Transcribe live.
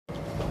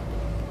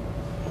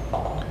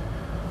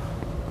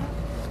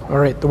All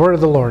right, the word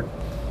of the Lord.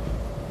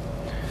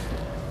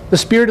 The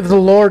Spirit of the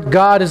Lord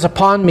God is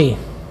upon me,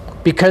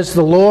 because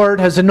the Lord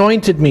has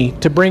anointed me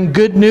to bring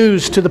good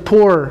news to the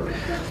poor.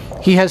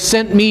 He has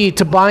sent me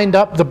to bind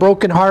up the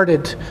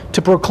brokenhearted,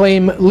 to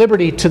proclaim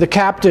liberty to the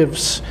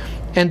captives,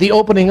 and the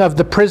opening of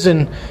the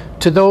prison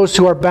to those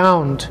who are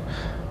bound,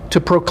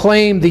 to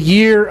proclaim the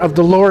year of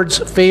the Lord's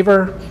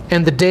favor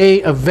and the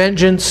day of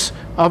vengeance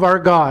of our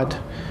God,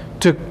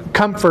 to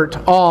comfort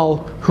all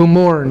who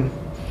mourn,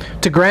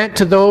 to grant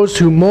to those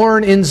who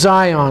mourn in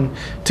Zion,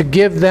 to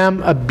give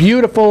them a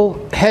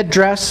beautiful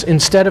headdress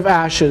instead of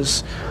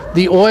ashes,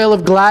 the oil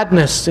of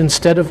gladness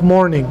instead of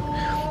mourning,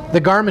 the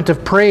garment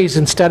of praise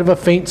instead of a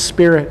faint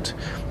spirit,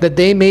 that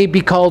they may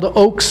be called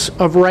oaks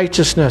of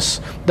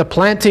righteousness, the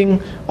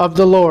planting of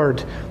the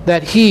Lord,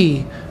 that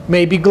He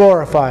may be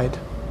glorified.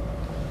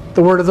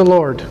 The word of the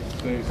Lord.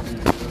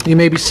 You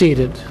may be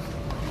seated.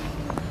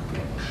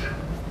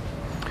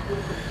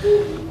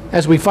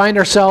 As we find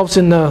ourselves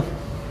in the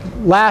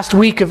last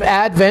week of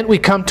Advent, we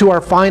come to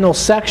our final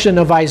section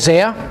of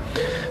Isaiah.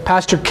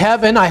 Pastor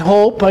Kevin, I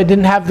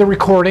didn't have the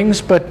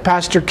recordings, but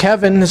Pastor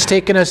Kevin has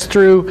taken us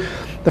through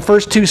the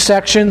first two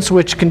sections,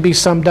 which can be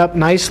summed up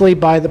nicely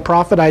by the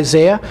prophet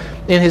Isaiah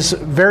in his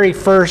very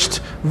first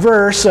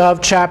verse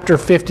of chapter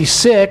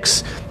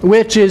 56,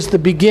 which is the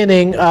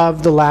beginning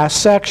of the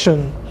last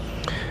section.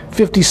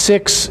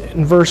 56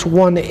 in verse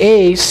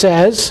 1a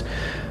says,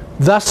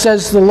 "Thus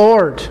says the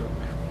Lord,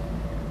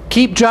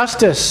 keep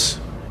justice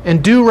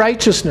and do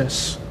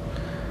righteousness."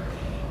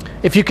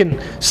 If you can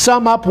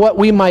sum up what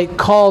we might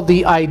call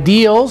the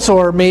ideals,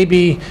 or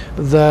maybe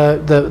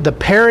the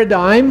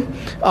paradigm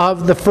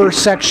of the first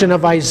section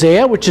of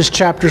Isaiah, which is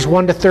chapters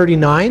 1 to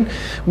 39,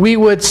 we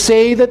would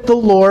say that the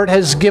Lord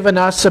has given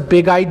us a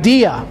big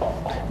idea.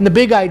 And the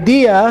big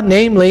idea,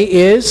 namely,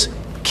 is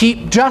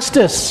keep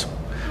justice,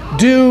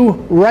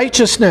 do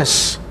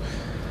righteousness.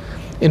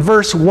 In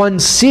verse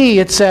 1c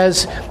it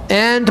says,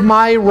 "And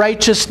my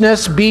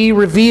righteousness be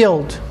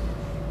revealed."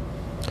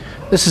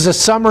 This is a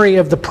summary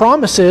of the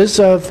promises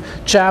of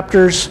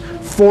chapters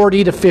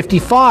 40 to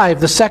 55,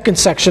 the second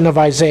section of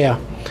Isaiah.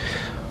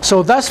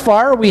 So thus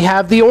far we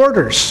have the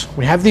orders.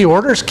 We have the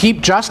orders,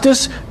 keep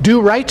justice, do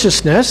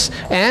righteousness,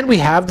 and we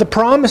have the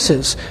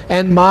promises.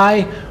 And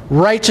my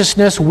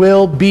righteousness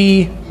will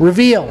be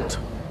revealed.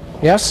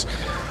 Yes?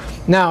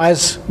 Now,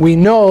 as we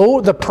know,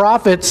 the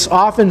prophets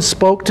often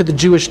spoke to the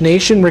Jewish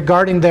nation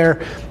regarding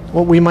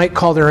what we might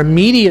call their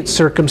immediate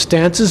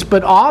circumstances,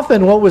 but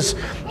often what was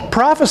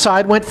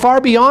prophesied went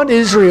far beyond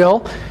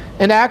Israel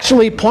and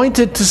actually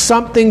pointed to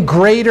something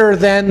greater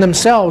than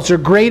themselves, or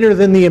greater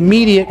than the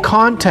immediate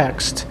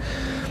context.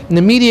 The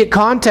immediate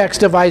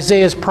context of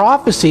Isaiah's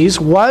prophecies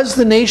was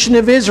the nation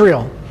of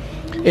Israel.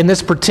 In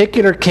this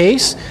particular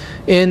case,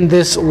 in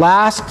this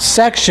last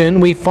section,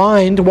 we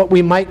find what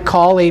we might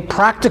call a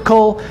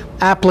practical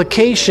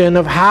application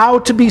of how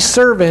to be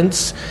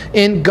servants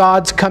in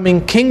God's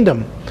coming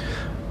kingdom.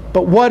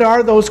 But what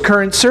are those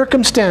current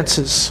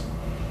circumstances?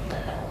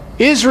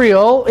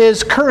 Israel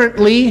is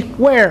currently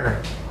where?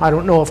 I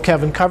don't know if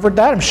Kevin covered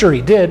that. I'm sure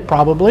he did,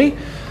 probably.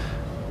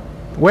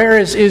 Where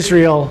is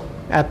Israel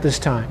at this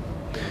time?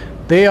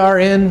 They are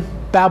in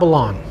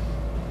Babylon,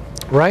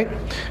 right?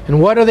 And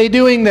what are they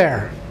doing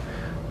there?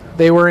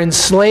 They were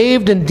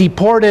enslaved and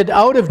deported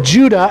out of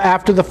Judah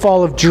after the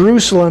fall of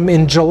Jerusalem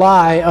in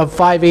July of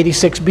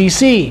 586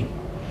 BC.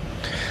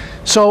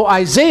 So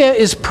Isaiah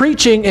is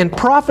preaching and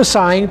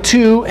prophesying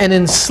to an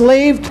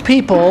enslaved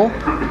people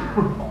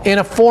in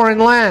a foreign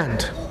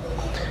land.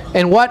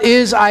 And what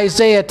is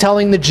Isaiah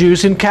telling the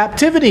Jews in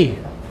captivity?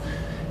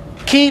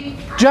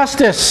 Keep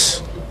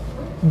justice.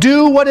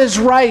 Do what is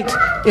right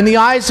in the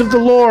eyes of the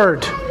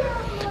Lord.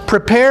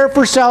 Prepare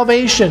for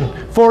salvation,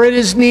 for it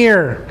is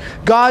near.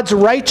 God's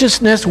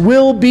righteousness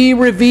will be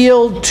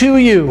revealed to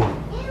you.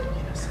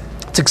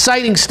 It's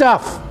exciting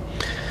stuff.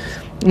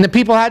 And the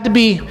people had to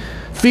be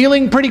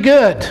feeling pretty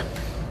good.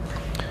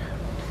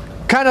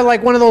 Kind of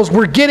like one of those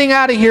we're getting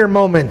out of here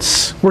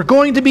moments. We're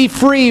going to be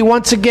free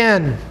once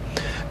again.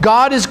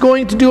 God is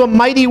going to do a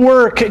mighty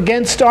work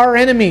against our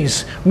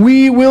enemies.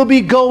 We will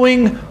be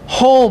going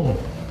home.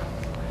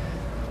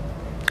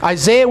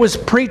 Isaiah was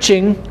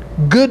preaching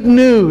good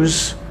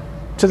news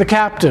to the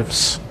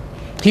captives.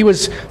 He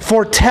was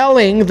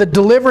foretelling the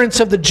deliverance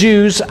of the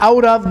Jews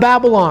out of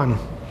Babylon.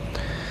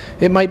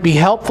 It might be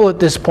helpful at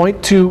this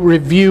point to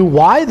review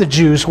why the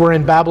Jews were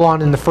in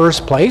Babylon in the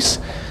first place.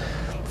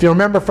 If you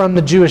remember from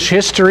the Jewish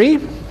history,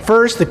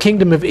 first the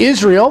kingdom of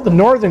Israel, the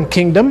northern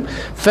kingdom,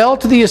 fell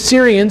to the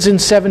Assyrians in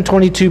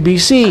 722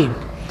 BC.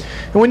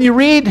 And when you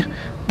read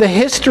the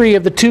history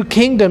of the two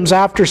kingdoms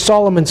after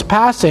Solomon's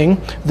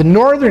passing, the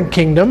northern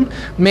kingdom,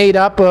 made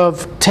up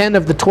of 10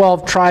 of the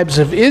 12 tribes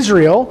of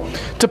Israel,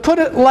 to put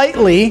it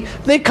lightly,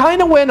 they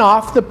kind of went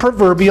off the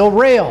proverbial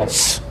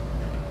rails.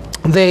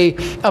 They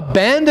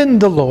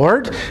abandoned the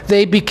Lord.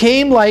 They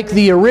became like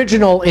the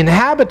original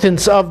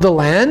inhabitants of the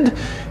land.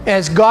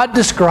 As God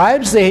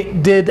describes, they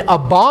did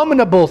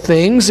abominable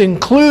things,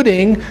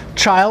 including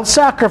child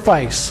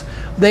sacrifice.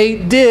 They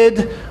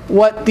did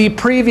what the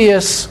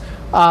previous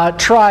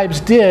tribes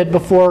did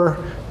before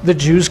the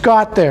Jews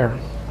got there.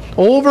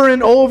 Over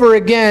and over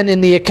again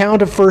in the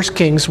account of 1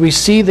 Kings, we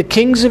see the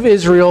kings of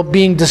Israel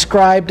being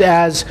described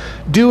as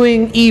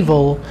doing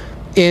evil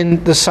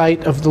in the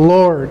sight of the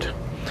Lord,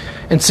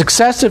 and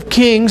successive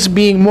kings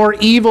being more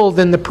evil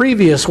than the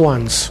previous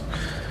ones.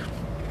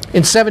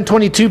 In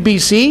 722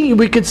 BC,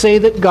 we could say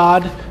that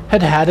God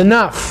had had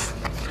enough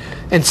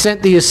and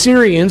sent the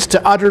Assyrians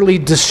to utterly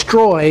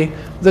destroy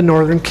the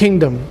northern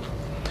kingdom.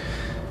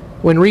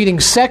 When reading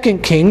 2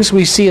 Kings,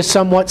 we see a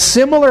somewhat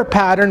similar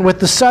pattern with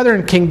the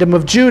southern kingdom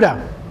of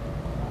Judah.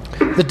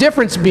 The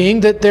difference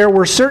being that there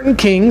were certain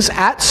kings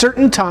at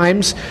certain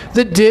times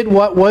that did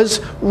what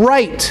was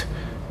right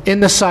in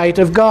the sight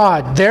of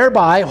God,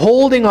 thereby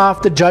holding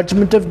off the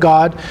judgment of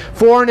God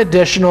for an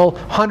additional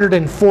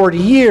 140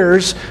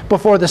 years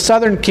before the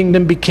southern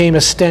kingdom became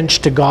a stench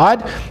to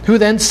God, who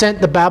then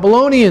sent the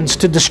Babylonians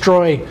to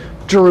destroy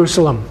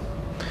Jerusalem.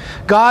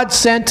 God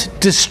sent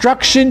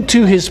destruction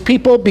to his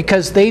people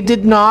because they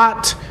did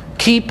not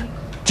keep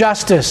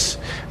justice.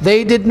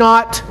 They did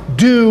not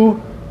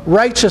do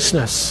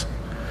righteousness.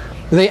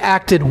 They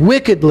acted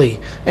wickedly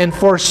and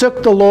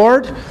forsook the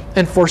Lord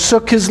and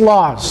forsook his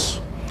laws.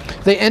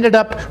 They ended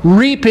up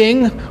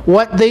reaping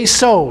what they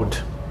sowed.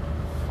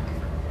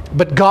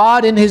 But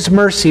God in his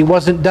mercy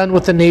wasn't done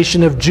with the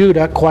nation of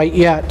Judah quite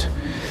yet.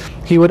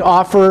 He would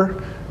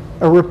offer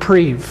a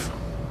reprieve.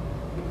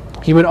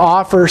 He would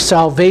offer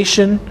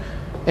salvation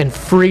and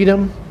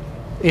freedom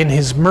in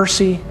his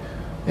mercy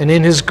and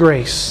in his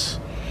grace.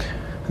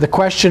 The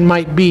question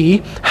might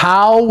be,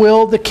 how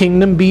will the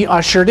kingdom be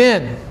ushered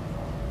in?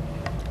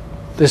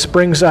 This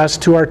brings us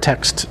to our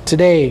text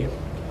today.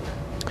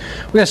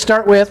 We're going to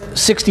start with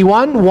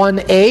 61,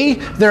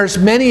 1a. There's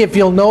many, if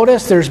you'll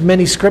notice, there's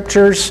many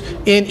scriptures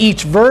in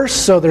each verse,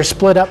 so they're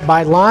split up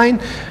by line.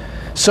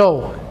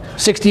 So,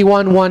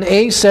 61,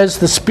 1a says,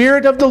 "The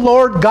Spirit of the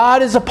Lord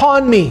God is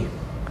upon me."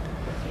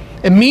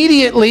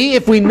 Immediately,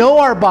 if we know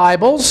our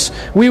Bibles,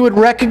 we would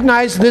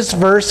recognize this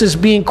verse as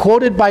being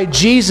quoted by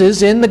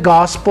Jesus in the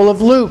Gospel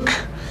of Luke.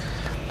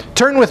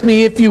 Turn with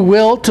me, if you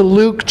will, to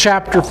Luke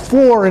chapter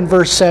 4 and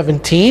verse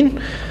 17.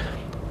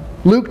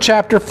 Luke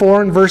chapter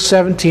 4 and verse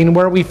 17,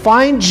 where we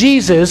find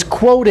Jesus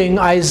quoting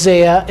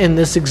Isaiah in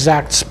this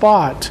exact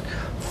spot.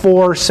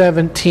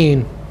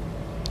 4:17.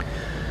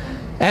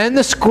 "And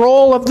the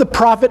scroll of the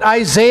prophet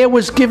Isaiah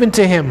was given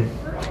to him.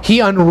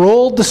 He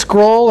unrolled the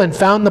scroll and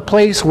found the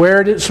place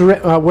where it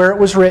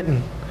was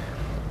written,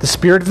 'The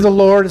Spirit of the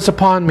Lord is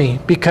upon me,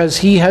 because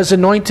he has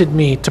anointed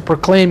me to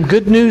proclaim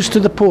good news to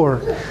the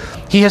poor.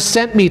 He has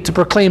sent me to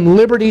proclaim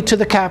liberty to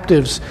the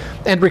captives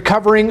and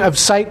recovering of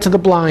sight to the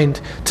blind,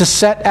 to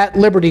set at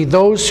liberty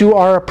those who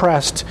are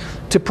oppressed,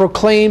 to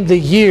proclaim the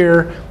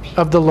year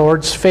of the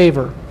Lord's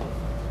favor.'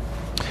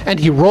 And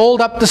he rolled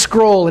up the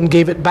scroll and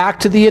gave it back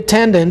to the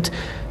attendant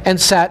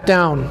and sat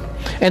down.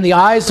 And the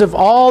eyes of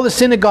all the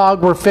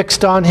synagogue were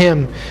fixed on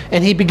him.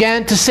 And he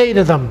began to say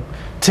to them,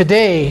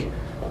 'Today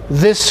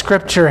this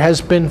scripture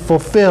has been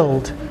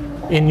fulfilled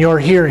in your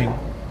hearing.'"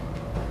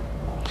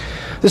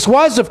 This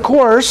was, of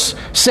course,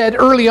 said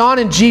early on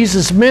in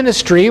Jesus'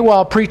 ministry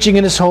while preaching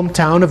in his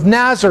hometown of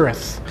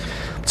Nazareth.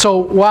 So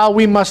while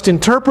we must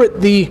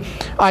interpret the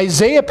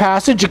Isaiah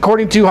passage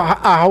according to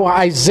how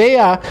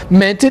Isaiah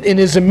meant it in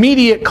his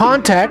immediate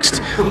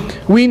context,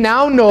 we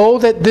now know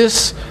that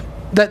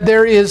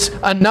there is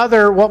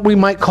another, what we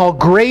might call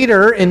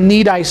greater, and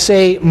need I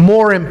say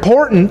more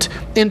important,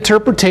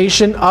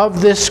 interpretation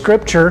of this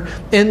scripture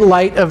in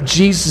light of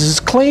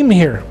Jesus' claim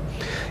here.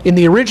 In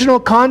the original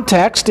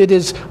context, it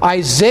is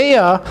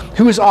Isaiah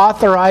who is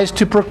authorized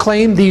to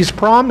proclaim these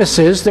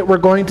promises that we're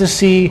going to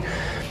see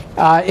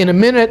in a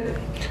minute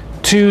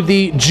to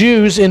the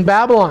Jews in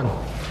Babylon.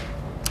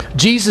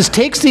 Jesus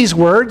takes these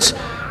words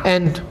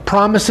and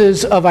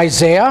promises of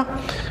Isaiah,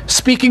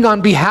 speaking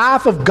on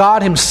behalf of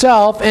God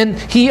himself, and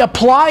he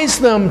applies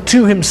them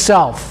to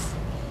himself.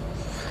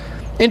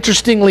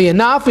 Interestingly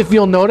enough, if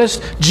you'll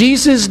notice,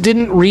 Jesus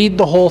didn't read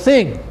the whole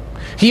thing.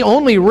 He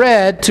only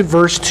read to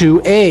verse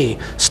 2a,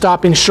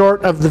 stopping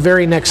short of the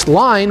very next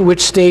line,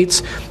 which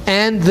states,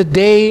 "And the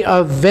day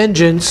of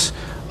vengeance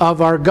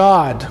of our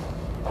God."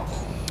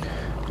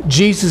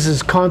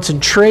 Jesus'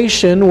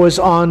 concentration was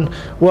on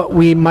what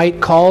we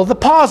might call the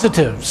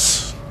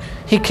positives.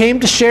 He came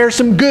to share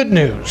some good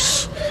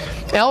news.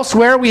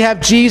 Elsewhere, we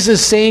have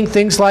Jesus saying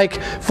things like,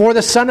 "For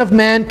the Son of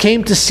Man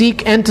came to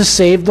seek and to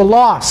save the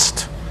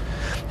lost."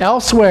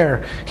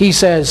 Elsewhere, he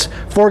says,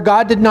 "For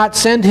God did not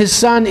send his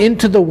Son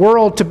into the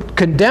world to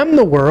condemn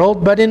the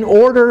world, but in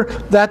order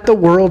that the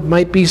world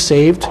might be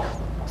saved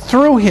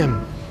through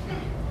him."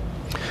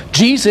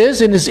 Jesus,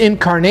 in his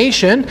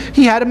incarnation,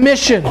 he had a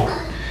mission,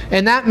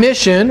 and that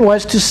mission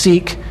was to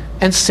seek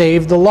and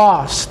save the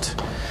lost.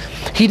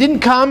 He didn't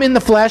come in the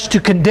flesh to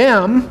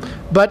condemn,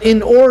 but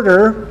in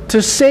order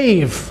to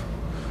save.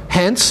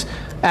 Hence,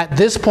 at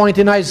this point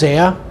in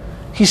Isaiah,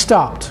 he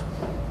stopped.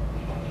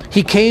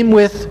 He came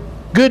with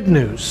good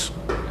news.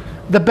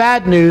 The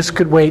bad news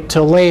could wait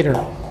till later.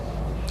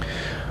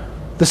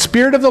 "The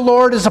Spirit of the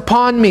Lord is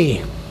upon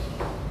me."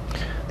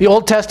 The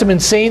Old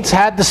Testament saints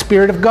had the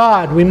Spirit of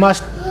God. We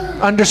must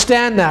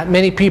understand that.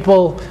 Many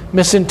people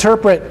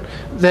misinterpret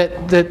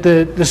that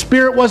the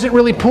Spirit wasn't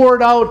really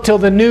poured out till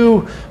the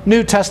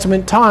New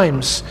Testament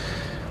times.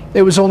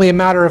 It was only a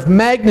matter of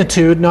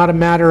magnitude, not a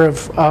matter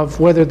of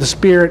whether the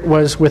Spirit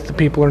was with the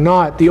people or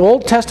not. The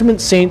Old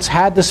Testament saints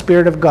had the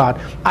Spirit of God.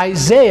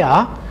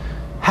 Isaiah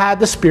had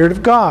the Spirit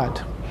of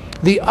God.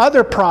 The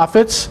other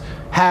prophets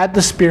had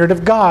the Spirit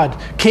of God.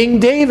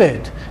 King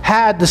David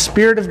had the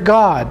Spirit of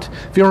God.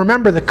 If you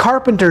remember, the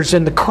carpenters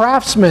and the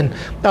craftsmen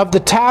of the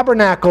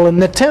tabernacle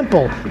and the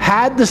temple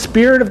had the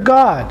Spirit of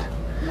God.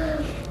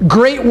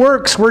 Great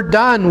works were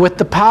done with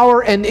the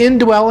power and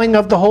indwelling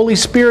of the Holy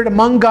Spirit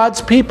among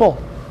God's people.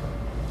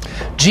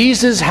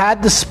 Jesus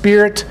had the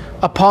Spirit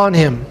upon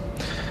him.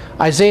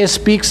 Isaiah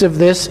speaks of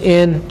this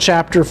in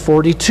chapter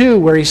 42,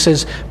 where he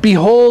says,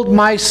 "Behold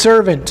my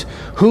servant,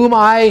 whom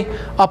I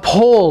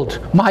uphold,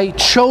 my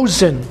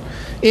chosen,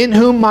 in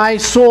whom my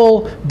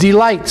soul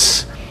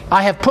delights.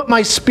 I have put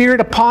my Spirit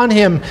upon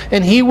him,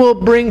 and he will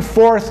bring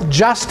forth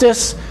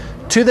justice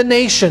to the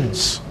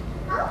nations."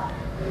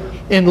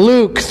 In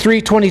Luke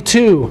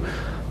 3:22,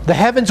 the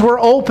heavens were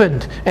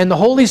opened, and the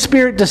Holy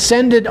Spirit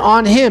descended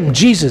on him,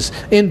 Jesus,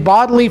 in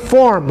bodily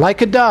form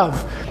like a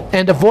dove,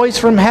 and a voice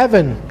from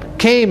heaven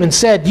came and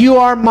said, "You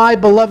are my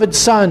beloved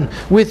Son,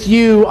 with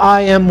you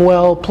I am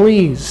well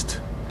pleased."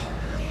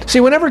 See,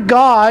 whenever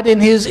God,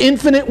 in his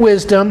infinite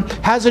wisdom,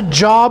 has a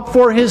job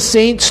for his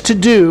saints to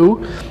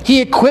do,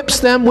 he equips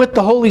them with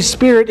the Holy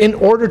Spirit in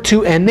order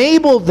to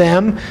enable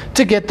them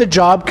to get the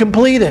job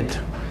completed.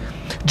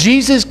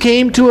 Jesus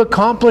came to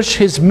accomplish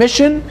his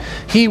mission.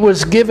 He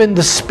was given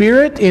the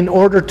Spirit in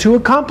order to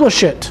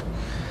accomplish it.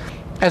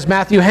 As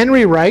Matthew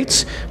Henry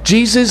writes,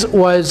 Jesus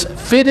was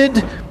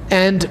fitted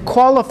and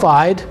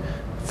qualified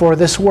for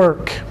this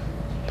work.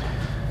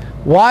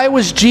 Why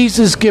was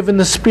Jesus given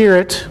the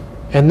Spirit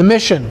and the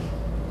mission?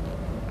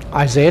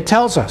 Isaiah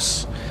tells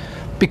us,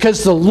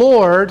 "Because the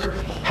Lord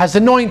has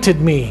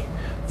anointed me,"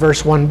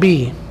 verse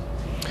 1b.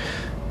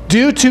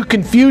 Due to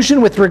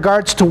confusion with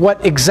regards to what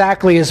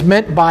exactly is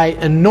meant by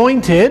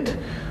anointed,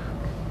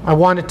 I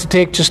wanted to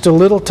take just a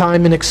little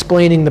time in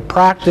explaining the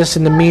practice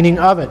and the meaning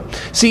of it.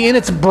 See, in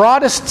its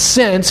broadest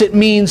sense, it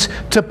means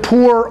to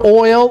pour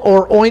oil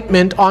or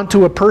ointment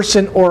onto a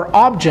person or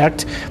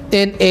object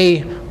in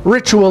a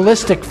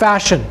ritualistic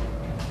fashion.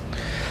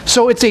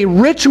 So it's a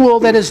ritual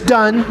that is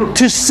done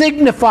to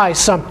signify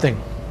something.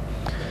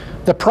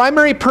 The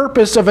primary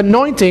purpose of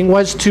anointing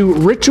was to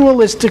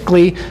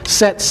ritualistically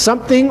set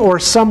something or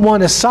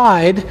someone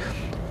aside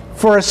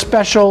for a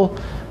special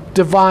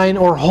divine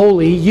or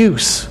holy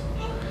use.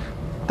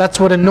 That's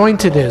what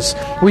anointed is.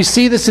 We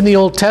see this in the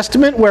Old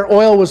Testament, where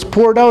oil was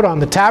poured out on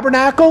the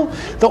tabernacle,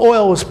 the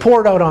oil was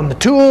poured out on the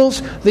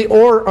tools, the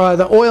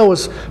oil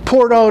was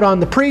poured out on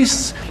the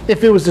priests.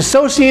 If it was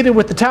associated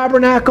with the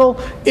tabernacle,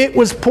 it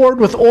was poured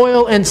with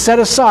oil and set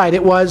aside.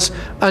 It was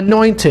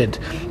anointed,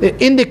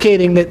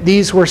 indicating that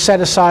these were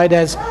set aside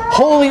as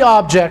holy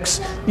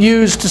objects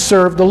used to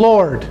serve the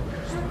Lord.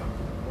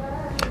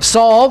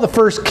 Saul, the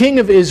first king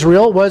of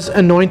Israel, was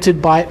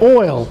anointed by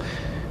oil,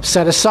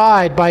 set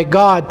aside by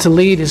God to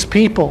lead his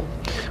people.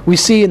 We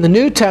see in the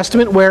New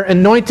Testament where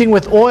anointing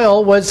with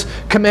oil was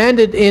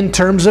commanded in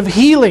terms of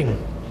healing.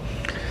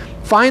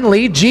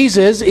 Finally,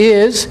 Jesus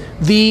is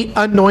the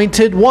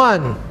Anointed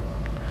One.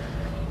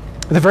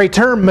 The very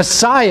term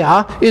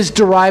Messiah is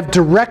derived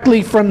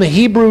directly from the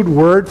Hebrew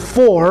word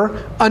for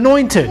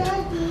anointed.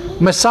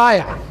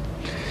 Messiah.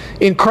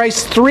 In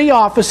Christ's three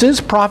offices,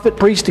 prophet,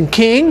 priest, and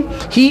king,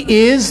 he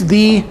is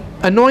the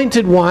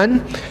Anointed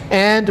One,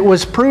 and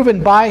was proven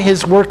by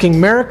his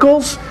working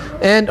miracles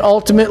and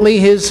ultimately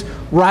his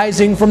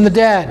rising from the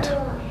dead.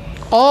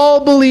 All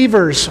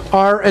believers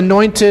are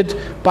anointed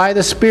by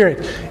the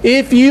Spirit.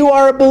 If you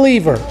are a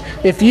believer,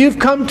 if you've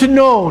come to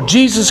know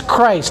Jesus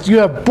Christ, you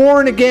have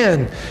born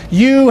again,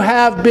 you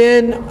have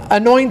been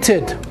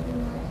anointed.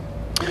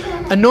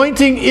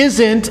 Anointing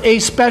isn't a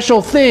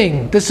special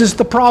thing. This is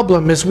the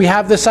problem, is we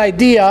have this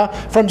idea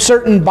from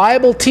certain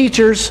Bible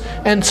teachers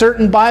and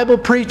certain Bible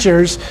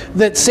preachers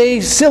that say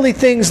silly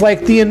things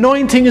like, the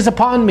anointing is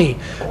upon me.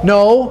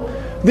 No,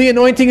 the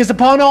anointing is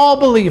upon all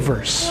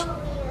believers.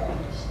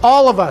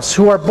 All of us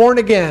who are born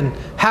again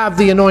have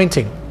the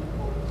anointing.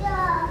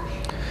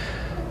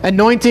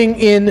 Anointing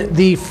in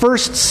the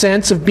first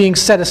sense of being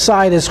set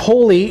aside as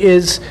holy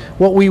is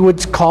what we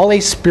would call a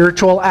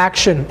spiritual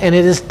action, and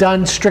it is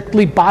done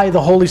strictly by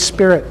the Holy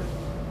Spirit.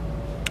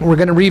 We're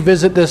going to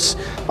revisit this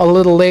a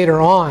little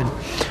later on.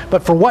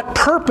 But for what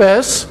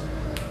purpose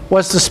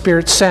was the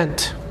Spirit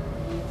sent?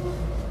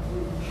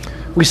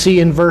 We see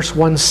in verse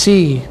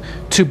 1c,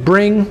 to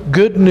bring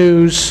good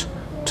news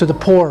to the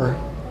poor.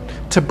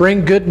 To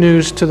bring good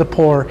news to the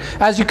poor.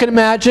 As you can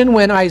imagine,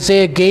 when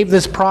Isaiah gave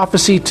this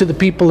prophecy to the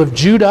people of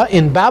Judah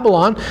in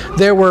Babylon,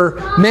 there were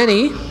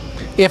many,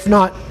 if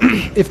not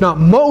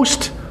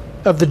most,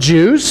 of the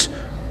Jews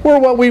were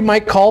what we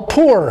might call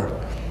poor.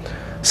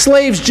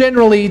 Slaves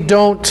generally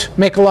don't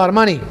make a lot of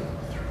money.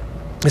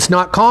 It's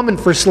not common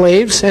for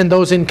slaves and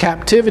those in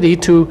captivity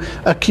to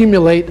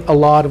accumulate a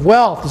lot of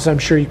wealth, as I'm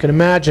sure you can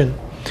imagine.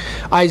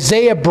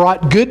 Isaiah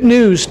brought good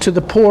news to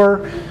the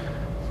poor,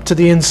 to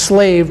the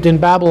enslaved in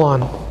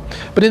Babylon.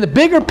 But in the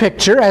bigger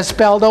picture, as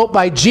spelled out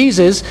by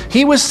Jesus,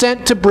 he was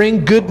sent to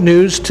bring good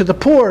news to the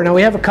poor. Now,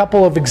 we have a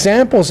couple of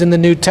examples in the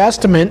New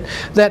Testament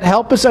that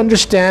help us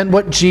understand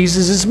what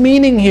Jesus is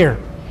meaning here.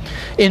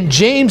 In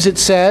James it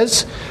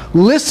says,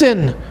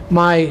 "Listen,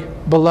 my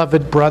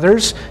beloved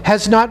brothers,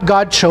 has not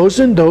God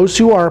chosen those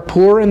who are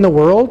poor in the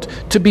world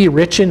to be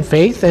rich in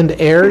faith and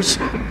heirs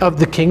of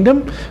the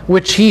kingdom,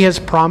 which he has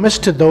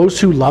promised to those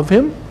who love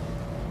him?"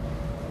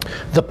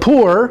 The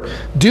poor,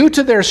 due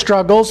to their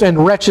struggles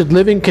and wretched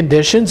living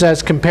conditions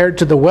as compared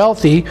to the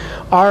wealthy,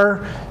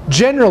 are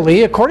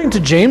generally, according to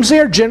James, they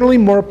are generally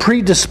more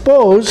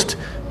predisposed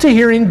to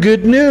hearing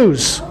good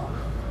news.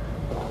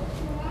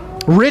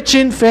 Rich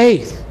in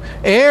faith,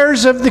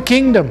 heirs of the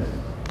kingdom.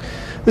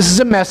 This is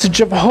a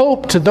message of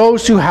hope to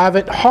those who have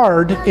it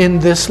hard in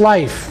this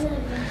life.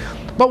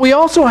 But we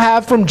also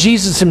have from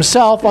Jesus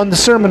himself on the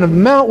Sermon on the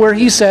Mount where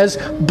he says,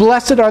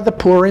 "Blessed are the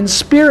poor in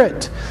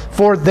spirit,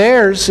 for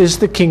theirs is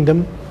the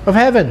kingdom of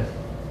heaven."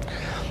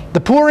 The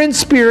poor in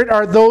spirit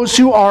are those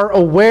who are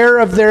aware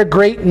of their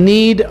great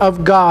need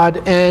of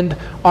God and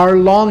are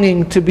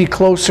longing to be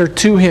closer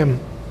to him.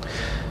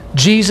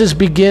 Jesus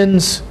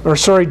brings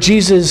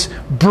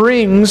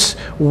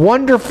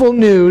wonderful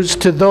news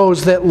to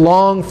those that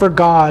long for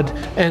God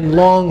and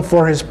long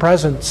for his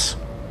presence.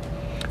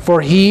 For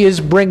he is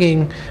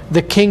bringing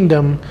the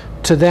kingdom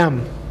to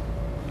them.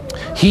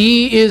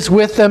 He is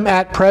with them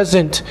at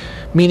present,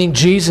 meaning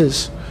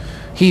Jesus.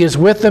 He is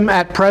with them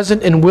at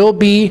present and will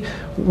be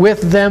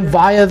with them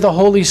via the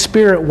Holy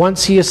Spirit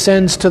once he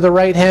ascends to the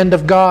right hand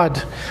of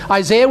God.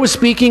 Isaiah was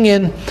speaking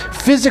in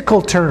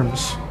physical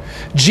terms.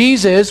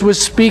 Jesus was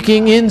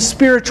speaking in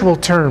spiritual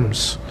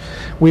terms.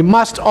 We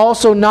must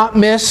also not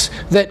miss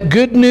that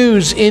good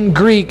news in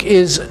Greek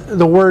is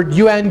the word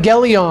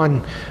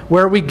euangelion,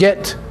 where we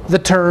get the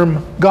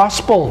term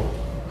gospel.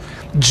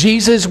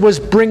 Jesus was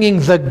bringing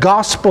the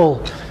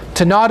gospel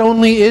to not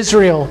only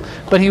Israel,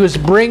 but he was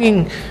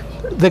bringing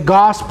the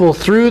gospel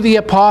through the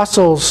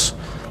apostles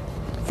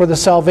for the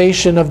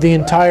salvation of the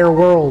entire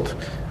world.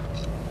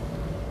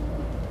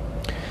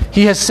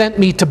 He has sent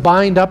me to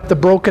bind up the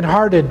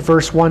brokenhearted,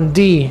 verse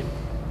 1d.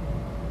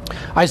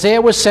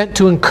 Isaiah was sent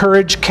to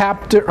encourage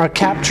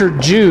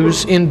captured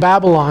Jews in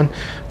Babylon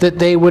that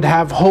they would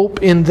have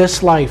hope in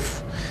this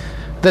life,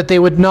 that they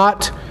would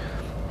not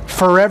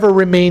forever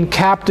remain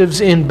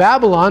captives in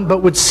Babylon,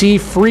 but would see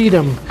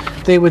freedom.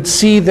 They would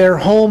see their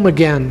home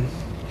again.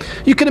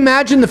 You can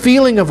imagine the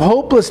feeling of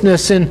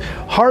hopelessness and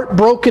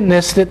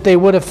heartbrokenness that they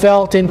would have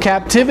felt in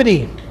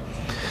captivity.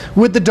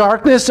 Would the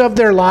darkness of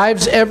their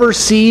lives ever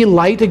see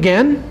light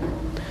again?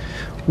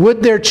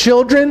 Would their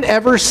children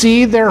ever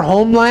see their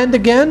homeland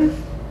again?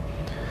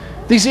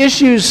 These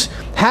issues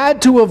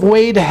had to have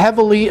weighed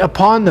heavily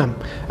upon them.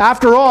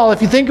 After all,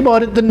 if you think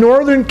about it, the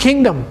northern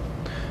kingdom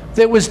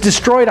that was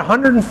destroyed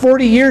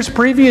 140 years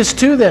previous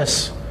to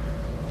this,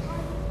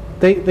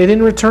 they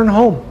didn't return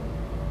home.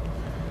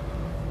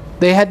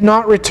 They had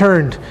not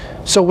returned.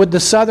 So would the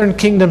southern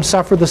kingdom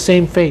suffer the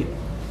same fate?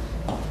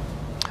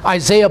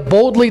 Isaiah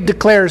boldly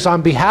declares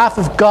on behalf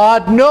of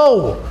God,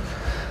 no,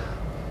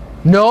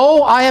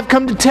 I have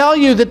come to tell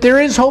you that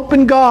there is hope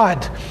in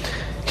God.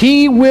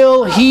 He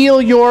will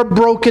heal your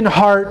broken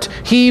heart.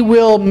 He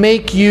will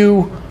make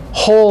you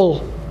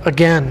whole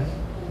again.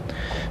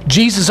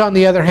 Jesus, on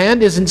the other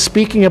hand, isn't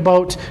speaking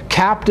about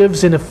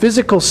captives in a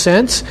physical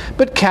sense,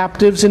 but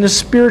captives in a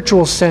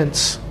spiritual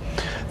sense.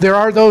 There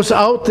are those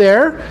out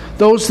there,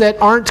 those that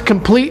aren't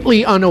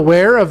completely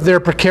unaware of their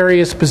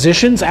precarious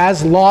positions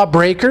as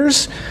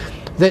lawbreakers,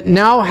 that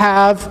now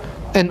have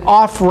an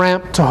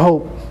off-ramp to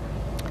hope,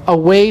 a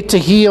way to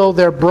heal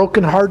their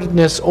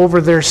brokenheartedness over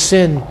their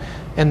sin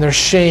and their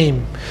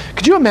shame.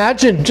 Could you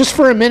imagine, just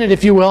for a minute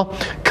if you will,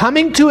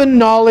 coming to a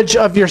knowledge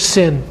of your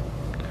sin,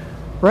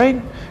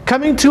 right?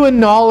 Coming to a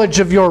knowledge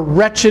of your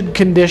wretched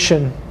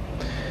condition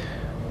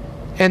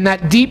and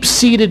that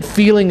deep-seated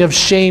feeling of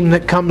shame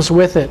that comes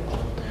with it.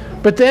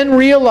 But then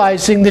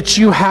realizing that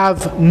you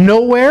have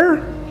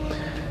nowhere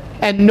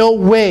and no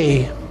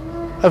way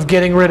of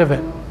getting rid of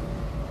it.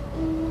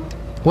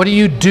 What do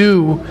you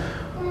do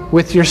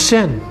with your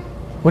sin?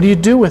 What do you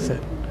do with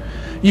it?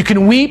 You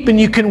can weep and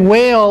you can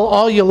wail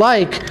all you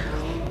like,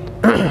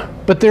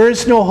 but there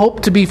is no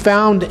hope to be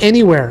found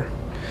anywhere.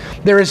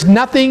 There is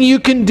nothing you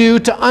can do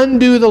to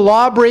undo the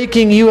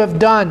law-breaking you have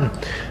done.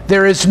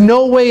 There is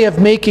no way of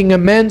making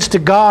amends to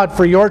God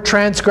for your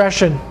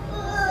transgression.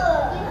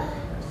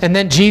 And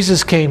then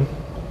Jesus came.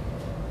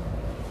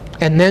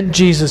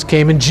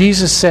 And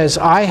Jesus says,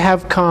 I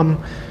have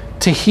come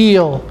to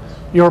heal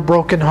your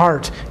broken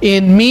heart.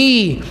 In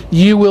me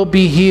you will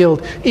be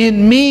healed.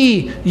 In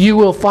me you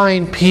will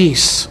find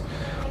peace.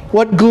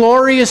 What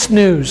glorious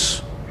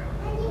news.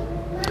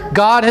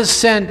 God has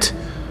sent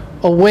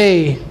a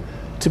way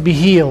to be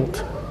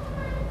healed.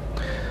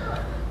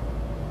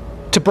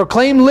 To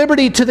proclaim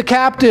liberty to the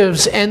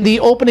captives and the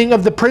opening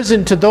of the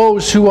prison to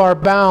those who are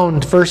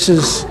bound.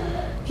 Verses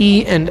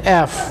E and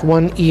F.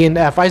 1E and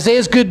F.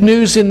 Isaiah's good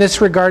news in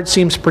this regard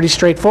seems pretty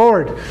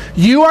straightforward.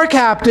 You are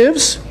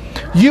captives.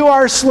 You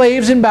are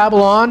slaves in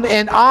Babylon,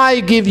 and I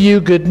give you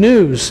good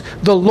news.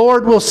 The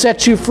Lord will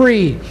set you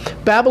free.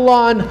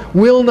 Babylon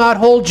will not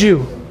hold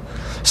you.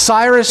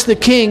 Cyrus the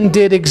king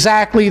did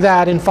exactly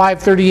that in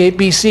 538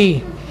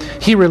 BC.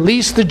 He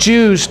released the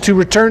Jews to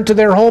return to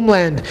their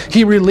homeland.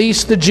 He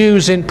released the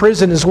Jews in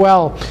prison as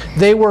well.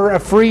 They were a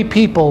free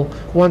people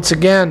once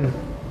again.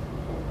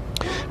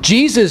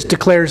 Jesus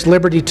declares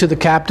liberty to the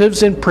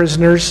captives and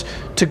prisoners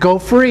to go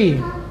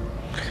free.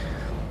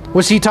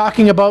 Was he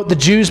talking about the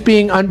Jews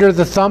being under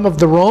the thumb of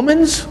the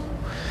Romans?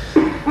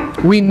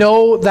 We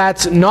know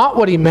that's not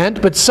what he meant,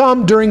 but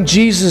some during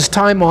Jesus'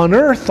 time on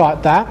earth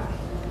thought that.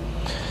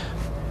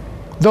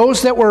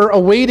 Those that were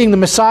awaiting the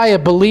Messiah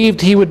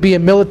believed he would be a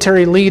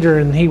military leader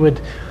and he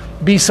would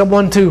be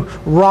someone to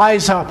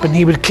rise up and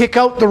he would kick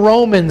out the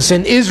Romans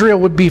and Israel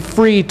would be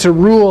free to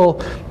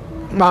rule,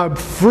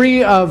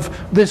 free of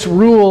this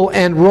rule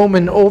and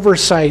Roman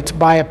oversight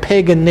by a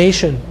pagan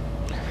nation.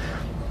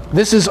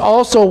 This is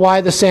also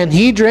why the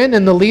Sanhedrin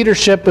and the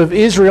leadership of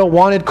Israel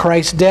wanted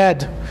Christ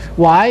dead.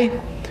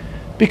 Why?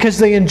 Because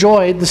they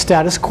enjoyed the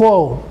status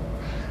quo.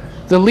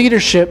 The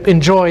leadership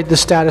enjoyed the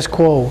status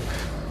quo.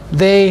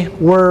 They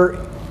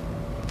were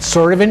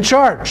sort of in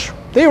charge.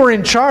 They were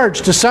in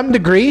charge to some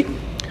degree.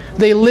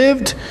 They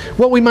lived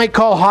what we might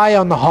call high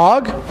on the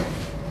hog.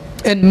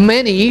 And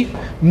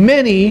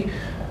many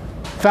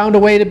found a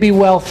way to be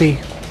wealthy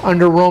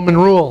under Roman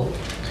rule.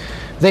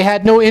 They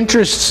had no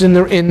interests in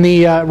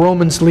the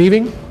Romans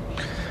leaving.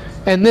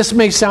 And this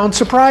may sound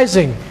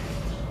surprising,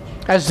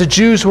 as the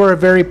Jews were a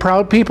very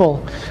proud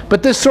people.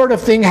 But this sort of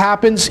thing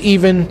happens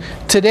even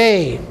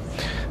today.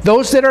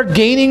 Those that are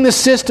gaining the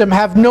system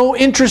have no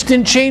interest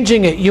in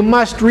changing it. You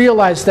must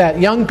realize that,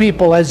 young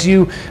people, as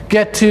you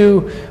get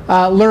to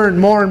learn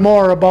more and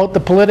more about the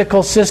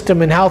political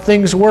system and how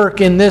things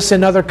work in this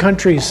and other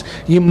countries.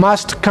 You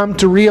must come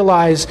to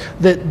realize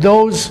that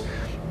those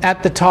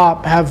at the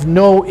top have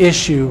no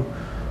issue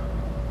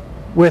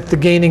with the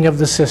gaining of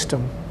the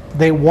system.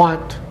 They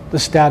want the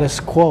status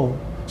quo.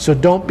 So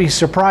don't be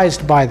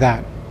surprised by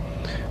that.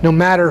 No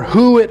matter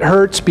who it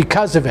hurts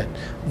because of it,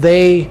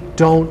 they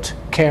don't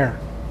care.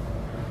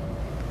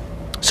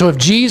 So if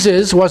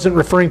Jesus wasn't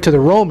referring to the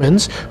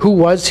Romans, who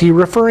was he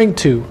referring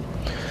to?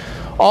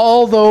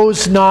 All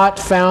those not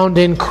found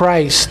in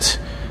Christ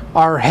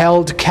are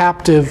held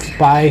captive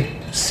by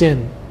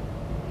sin.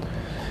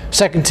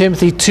 2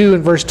 Timothy 2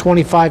 and verse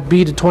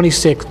 25b to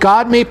 26.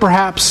 God may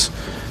perhaps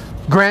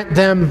grant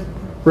them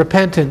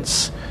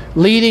repentance,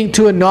 leading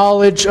to a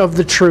knowledge of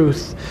the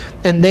truth,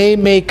 and they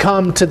may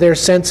come to their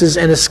senses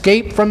and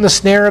escape from the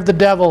snare of the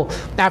devil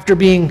after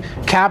being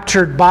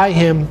captured by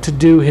him to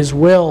do his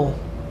will.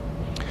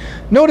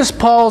 Notice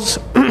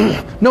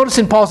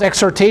in Paul's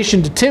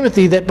exhortation to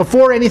Timothy that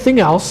before anything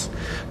else,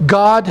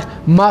 God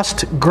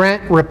must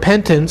grant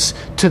repentance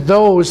to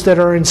those that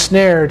are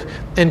ensnared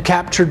and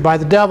captured by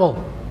the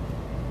devil.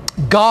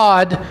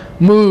 God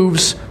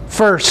moves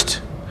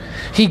first.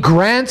 He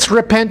grants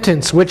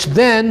repentance, which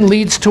then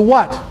leads to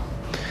what?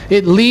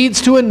 It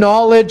leads to a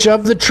knowledge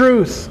of the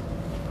truth.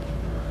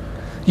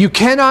 You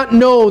cannot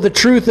know the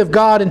truth of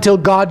God until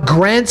God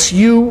grants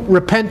you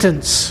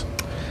repentance.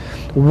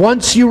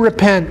 Once you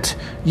repent,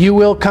 you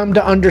will come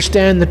to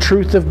understand the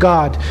truth of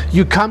God.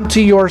 You come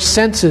to your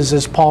senses,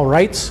 as Paul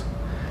writes.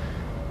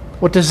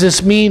 What does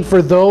this mean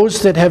for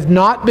those that have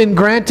not been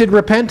granted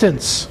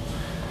repentance?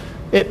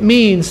 It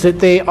means that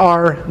they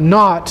are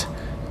not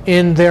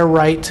in their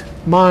right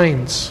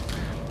minds,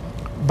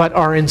 but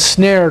are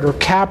ensnared or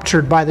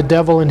captured by the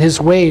devil and his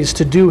ways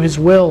to do his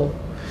will.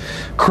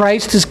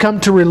 Christ has come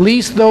to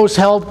release those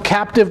held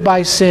captive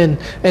by sin,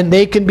 and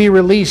they can be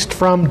released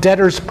from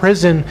debtor's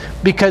prison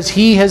because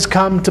he has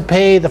come to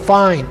pay the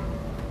fine.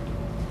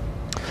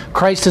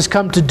 Christ has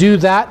come to do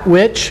that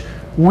which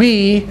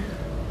we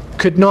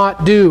could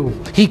not do.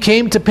 He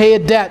came to pay a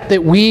debt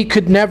that we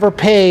could never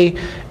pay,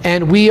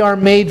 and we are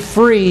made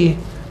free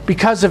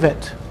because of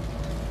it.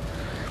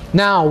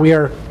 Now, we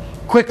are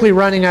quickly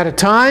running out of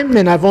time,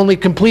 and I've only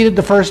completed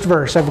the first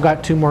verse. I've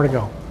got 2 more to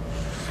go.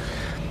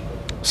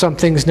 Some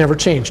things never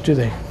change, do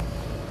they?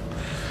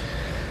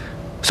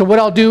 So what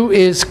I'll do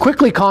is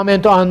quickly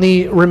comment on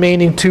the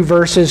remaining 2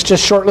 verses,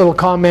 just short little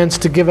comments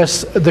to give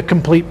us the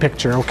complete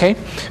picture, okay?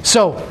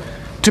 So,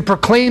 to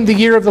proclaim the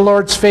year of the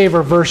Lord's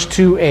favor, verse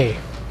 2a.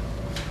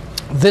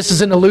 This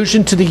is an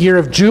allusion to the year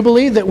of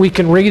Jubilee that we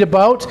can read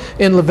about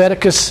in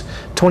Leviticus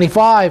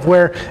 25,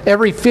 where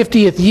every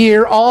 50th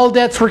year all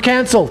debts were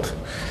canceled.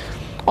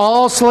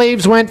 All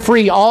slaves went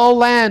free. All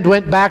land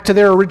went back to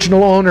their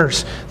original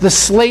owners. The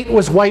slate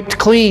was wiped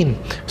clean,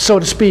 so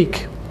to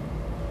speak.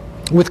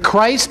 With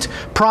Christ,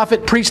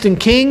 prophet, priest, and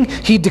king,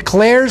 he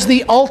declares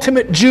the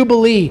ultimate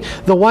jubilee,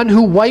 the one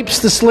who wipes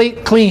the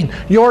slate clean.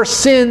 Your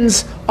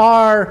sins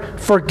are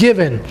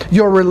forgiven.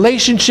 Your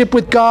relationship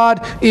with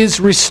God is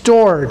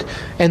restored.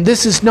 And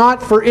this is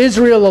not for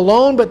Israel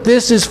alone, but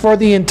this is for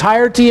the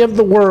entirety of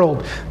the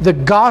world. The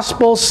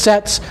gospel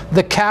sets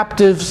the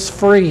captives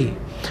free.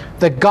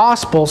 The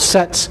gospel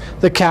sets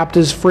the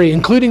captives free,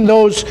 including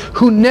those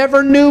who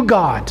never knew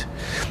God,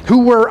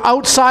 who were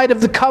outside of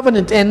the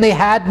covenant and they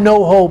had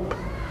no hope.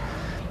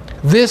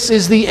 This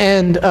is the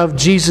end of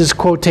Jesus'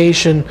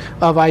 quotation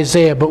of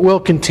Isaiah, but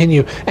we'll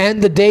continue.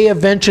 And the day of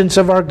vengeance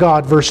of our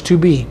God, verse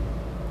 2b.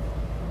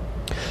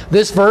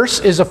 This verse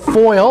is a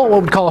foil,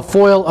 what we call a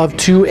foil of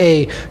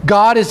 2a.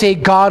 God is a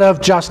God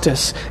of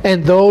justice,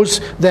 and those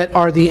that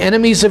are the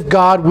enemies of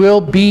God will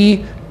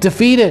be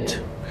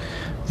defeated.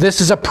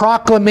 This is a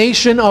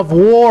proclamation of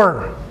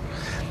war.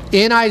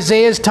 In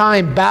Isaiah's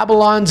time,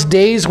 Babylon's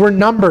days were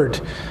numbered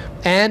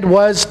and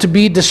was to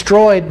be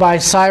destroyed by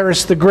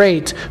Cyrus the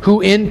Great,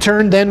 who in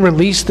turn then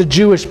released the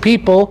Jewish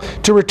people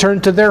to return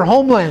to their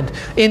homeland.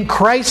 In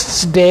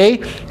Christ's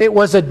day, it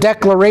was a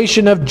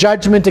declaration of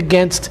judgment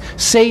against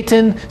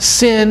Satan,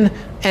 sin,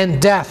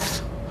 and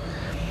death.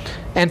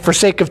 And for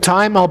sake of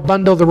time, I'll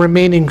bundle the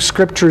remaining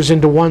scriptures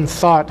into one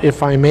thought,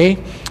 if I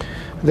may.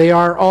 They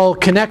are all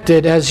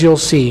connected, as you'll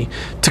see.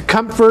 To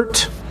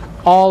comfort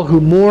all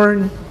who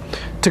mourn,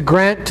 to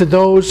grant to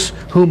those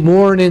who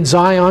mourn in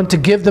Zion, to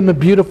give them a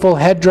beautiful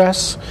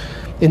headdress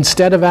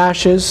instead of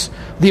ashes,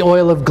 the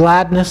oil of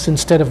gladness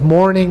instead of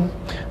mourning,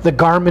 the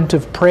garment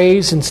of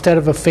praise instead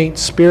of a faint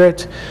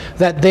spirit,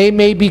 that they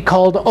may be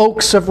called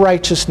oaks of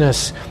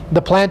righteousness,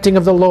 the planting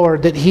of the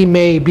Lord, that he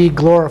may be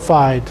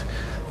glorified.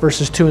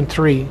 Verses 2 and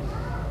 3.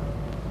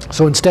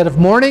 So instead of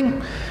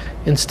mourning,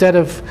 instead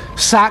of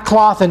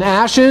sackcloth and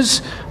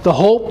ashes, the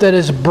hope that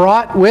is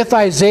brought with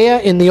Isaiah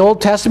in the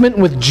Old Testament,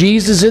 with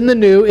Jesus in the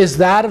New, is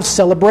that of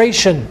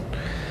celebration.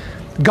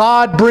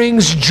 God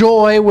brings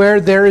joy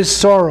where there is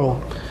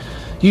sorrow.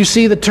 You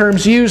see the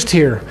terms used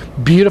here.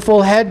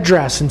 Beautiful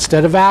headdress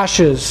instead of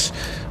ashes.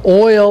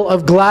 Oil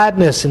of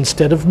gladness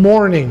instead of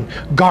mourning.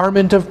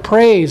 Garment of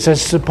praise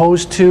as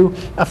opposed to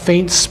a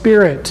faint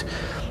spirit.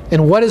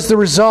 And what is the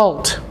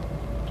result?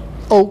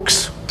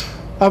 Oaks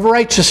of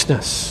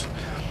righteousness.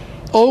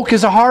 Oak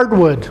is a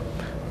hardwood,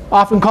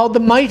 often called the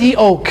mighty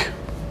oak,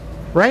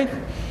 right?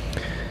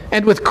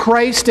 And with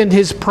Christ and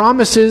his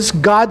promises,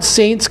 God's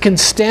saints can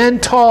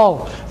stand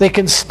tall. They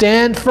can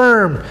stand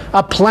firm,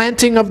 a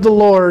planting of the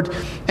Lord,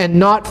 and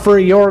not for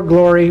your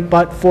glory,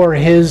 but for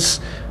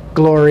his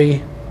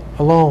glory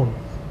alone.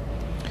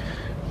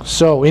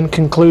 So, in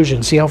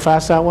conclusion, see how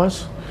fast that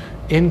was?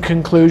 In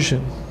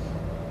conclusion,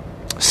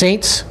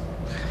 saints,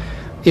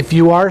 if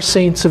you are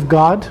saints of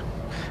God,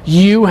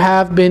 you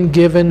have been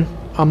given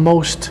a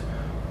most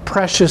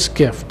precious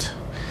gift.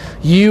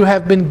 You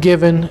have been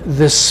given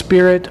the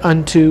Spirit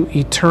unto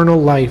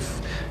eternal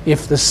life.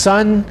 If the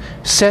Son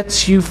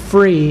sets you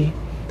free,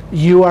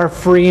 you are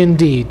free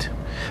indeed.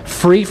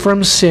 Free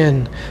from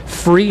sin,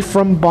 free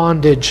from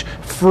bondage,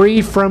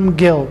 free from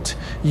guilt.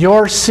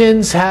 Your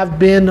sins have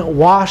been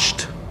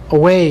washed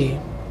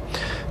away.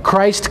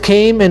 Christ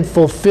came and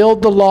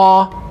fulfilled the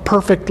law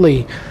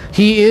perfectly.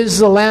 He is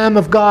the Lamb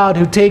of God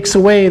who takes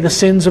away the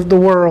sins of the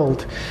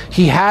world.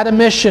 He had a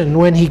mission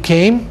when he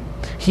came.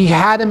 He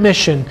had a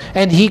mission,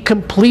 and he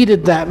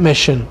completed that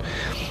mission.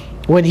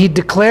 When he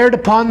declared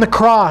upon the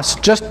cross,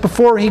 just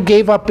before he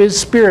gave up his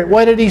spirit,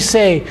 what did he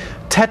say?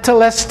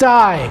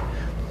 Tetelestai.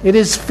 It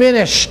is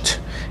finished.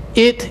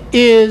 It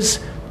is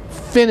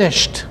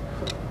finished.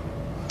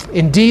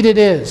 Indeed it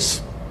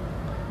is.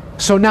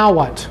 So now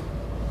what?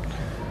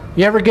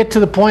 You ever get to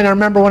the point, I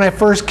remember when I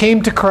first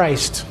came to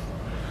Christ,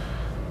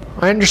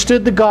 I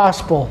understood the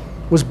gospel,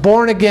 was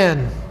born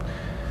again.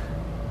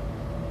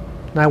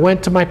 And I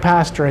went to my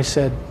pastor, I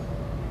said,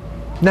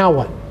 now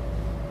what?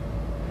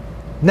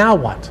 Now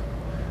what?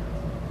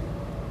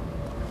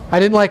 I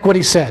didn't like what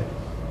he said.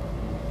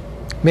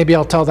 Maybe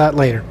I'll tell that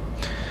later.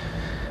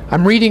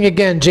 I'm reading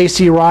again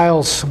J.C.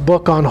 Ryle's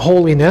book on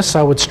holiness.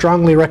 I would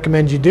strongly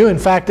recommend you do. In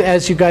fact,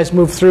 as you guys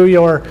move through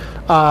your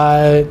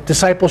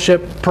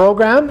discipleship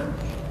program,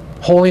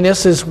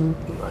 holiness is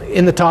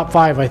in the top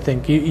 5, I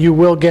think. You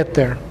will get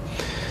there.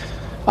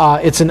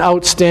 It's an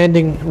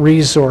outstanding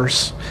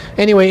resource.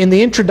 Anyway, in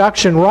the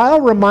introduction,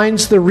 Ryle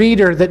reminds the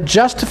reader that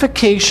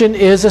justification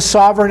is a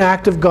sovereign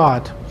act of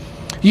God.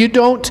 You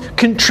don't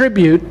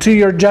contribute to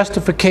your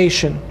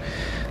justification.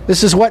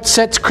 This is what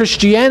sets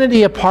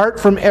Christianity apart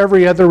from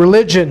every other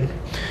religion.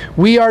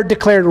 We are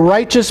declared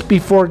righteous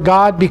before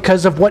God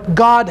because of what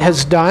God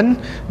has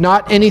done,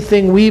 not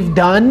anything we've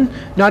done,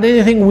 not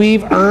anything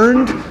we've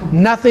earned,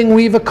 nothing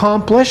we've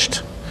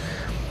accomplished.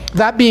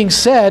 That being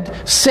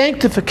said,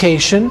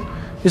 sanctification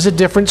is a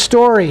different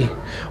story.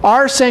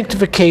 Our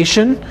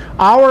sanctification,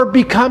 our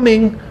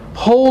becoming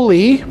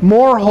holy,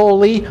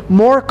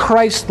 more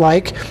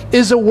Christ-like,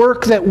 is a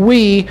work that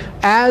we,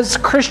 as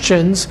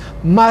Christians,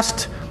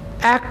 must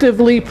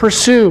actively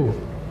pursue.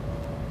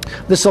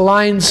 This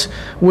aligns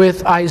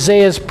with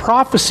Isaiah's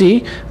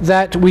prophecy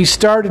that we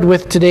started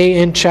with today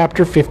in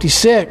chapter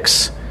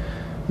 56.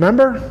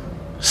 Remember?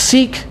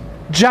 Seek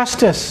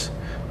justice.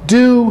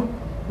 Do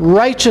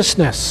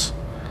righteousness.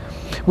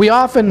 We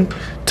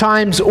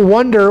oftentimes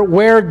wonder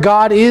where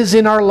God is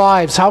in our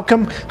lives. How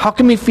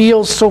come He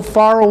feels so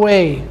far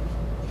away?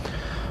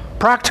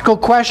 Practical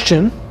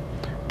question,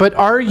 but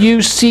are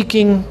you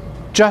seeking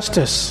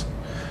justice?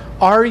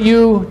 Are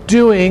you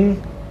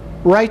doing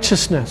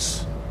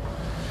righteousness?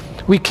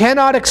 We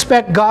cannot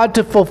expect God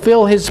to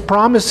fulfill His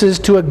promises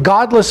to a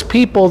godless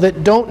people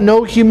that don't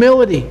know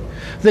humility,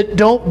 that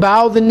don't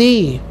bow the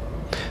knee.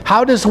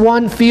 How does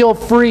one feel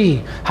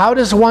free? How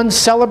does one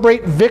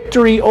celebrate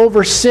victory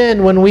over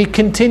sin when we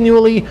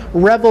continually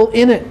revel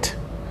in it?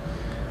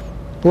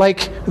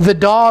 Like the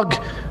dog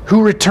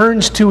who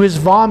returns to his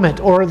vomit,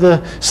 or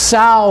the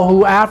sow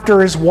who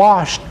after is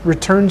washed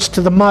returns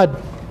to the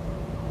mud.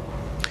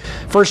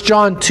 1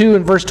 John 2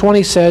 and verse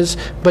 20 says,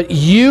 "But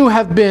you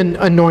have been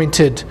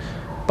anointed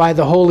by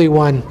the Holy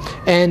One,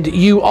 and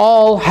you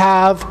all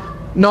have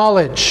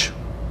knowledge."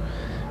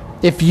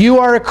 If you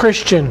are a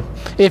Christian,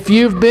 if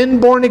you've been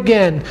born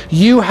again,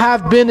 you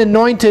have been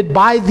anointed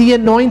by the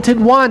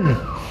Anointed One.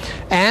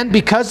 And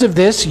because of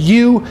this,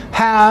 you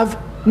have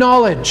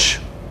knowledge.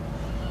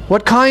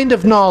 What kind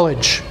of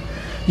knowledge?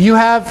 You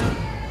have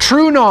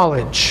true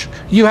knowledge.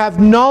 You have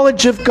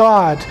knowledge of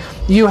God.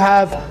 You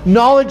have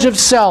knowledge of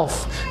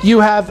self. You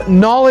have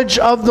knowledge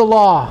of the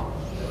law.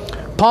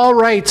 Paul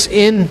writes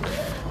in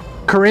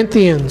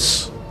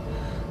Corinthians,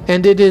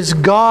 "And it is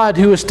God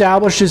who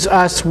establishes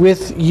us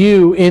with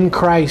you in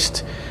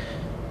Christ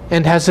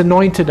and has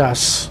anointed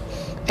us,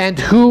 and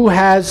who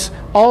has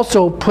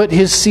also put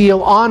His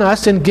seal on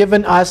us and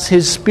given us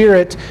His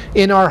Spirit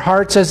in our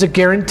hearts as a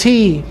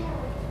guarantee."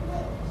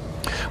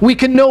 We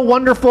can know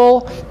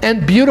wonderful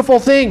and beautiful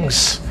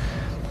things.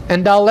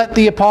 And I'll let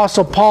the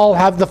Apostle Paul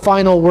have the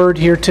final word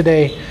here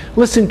today.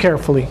 Listen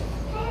carefully.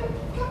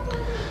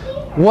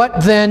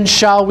 "What then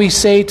shall we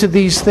say to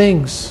these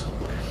things?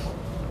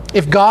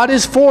 If God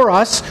is for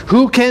us,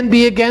 who can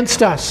be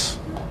against us?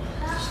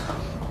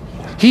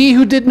 He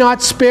who did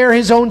not spare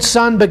His own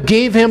Son, but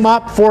gave Him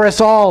up for us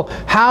all,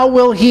 how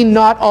will He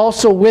not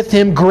also with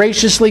Him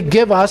graciously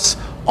give us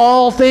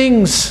all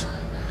things?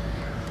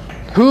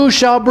 Who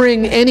shall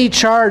bring any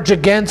charge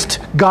against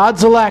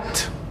God's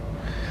elect?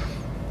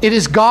 It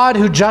is God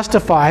who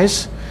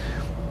justifies.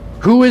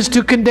 Who is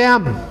to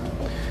condemn?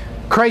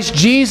 Christ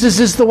Jesus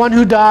is the one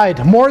who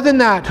died. More than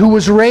that, who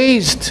was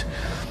raised,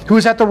 who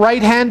is at the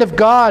right hand of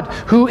God,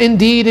 who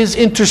indeed is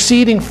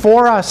interceding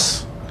for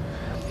us.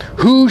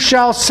 Who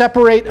shall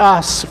separate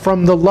us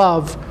from the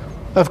love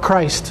of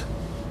Christ?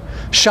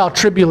 Shall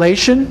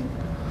tribulation,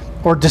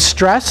 or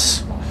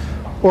distress,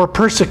 or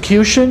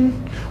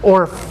persecution,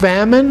 or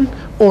famine,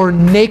 or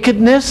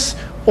nakedness,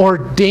 or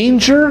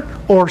danger,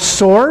 or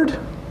sword?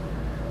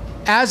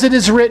 As it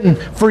is written,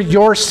 for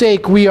your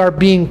sake we are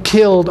being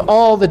killed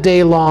all the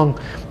day long.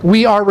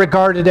 We are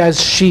regarded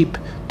as sheep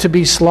to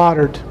be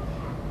slaughtered.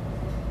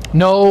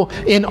 No,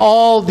 in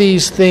all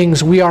these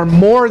things we are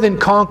more than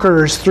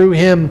conquerors through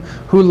Him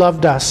who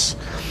loved us.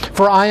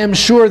 For I am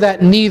sure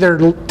that neither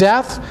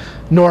death,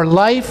 nor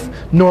life,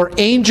 nor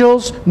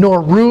angels,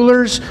 nor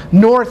rulers,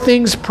 nor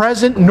things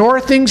present, nor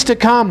things to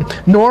come,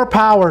 nor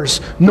powers,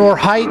 nor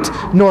height,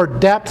 nor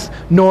depth,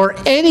 nor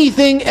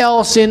anything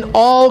else in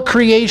all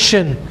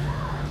creation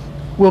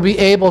will be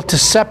able to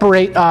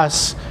separate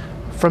us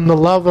from the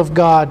love of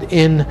God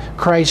in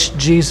Christ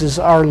Jesus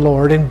our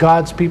Lord. And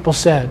God's people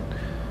said,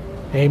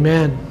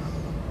 Amen.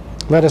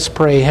 Let us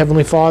pray.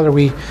 Heavenly Father,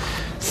 we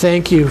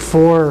thank You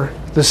for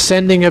the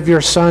sending of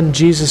Your Son,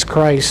 Jesus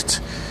Christ,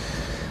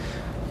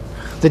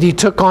 that He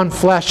took on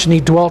flesh and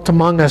He dwelt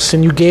among us,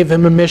 and You gave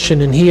Him a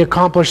mission, and He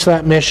accomplished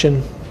that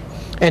mission.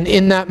 And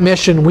in that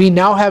mission, we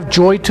now have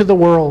joy to the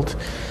world.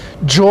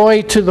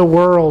 Joy to the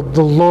world.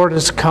 The Lord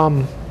has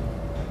come.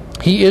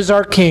 He is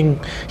our King.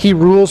 He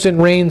rules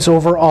and reigns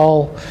over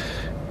all.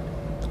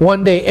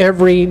 One day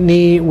every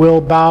knee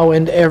will bow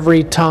and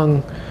every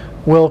tongue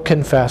will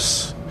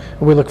confess.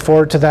 We look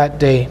forward to that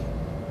day.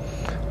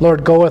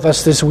 Lord, go with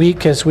us this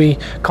week as we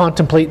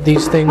contemplate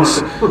these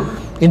things.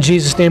 In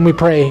Jesus' name we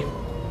pray.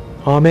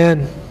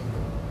 Amen.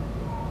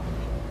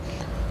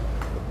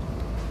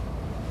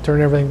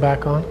 Turn everything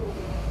back on.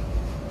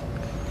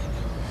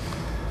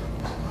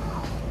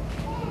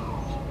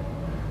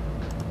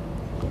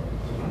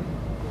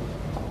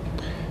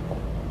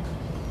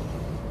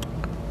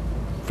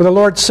 For the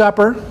Lord's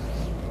Supper,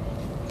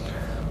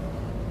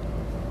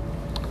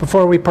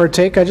 before we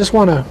partake, I just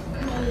want to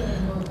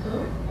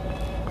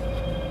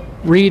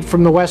read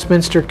from the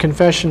Westminster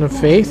Confession of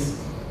Faith.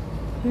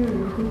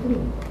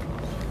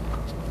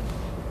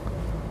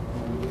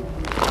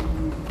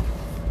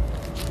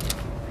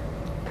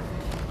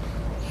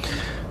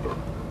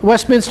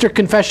 Westminster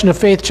Confession of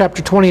Faith,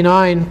 chapter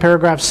 29,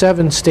 paragraph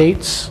 7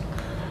 states,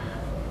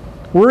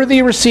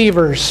 "Worthy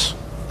receivers,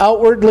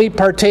 outwardly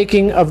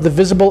partaking of the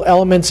visible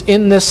elements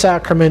in this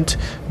sacrament,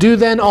 do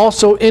then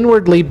also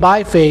inwardly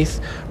by faith,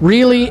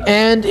 really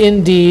and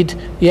indeed,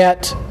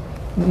 yet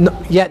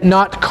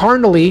not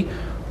carnally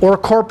or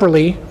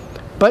corporally,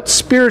 but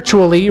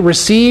spiritually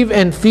receive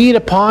and feed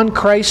upon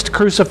Christ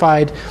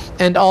crucified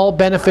and all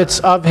benefits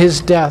of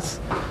his death.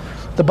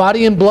 The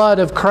body and blood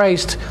of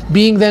Christ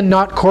being then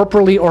not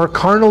corporally or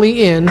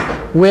carnally in,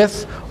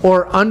 with,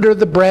 or under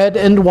the bread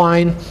and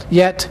wine,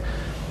 yet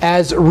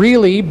as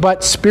really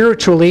but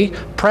spiritually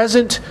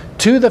present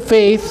to the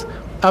faith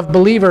of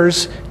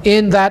believers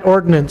in that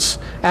ordinance,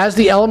 as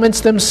the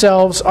elements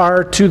themselves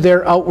are to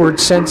their outward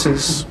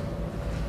senses.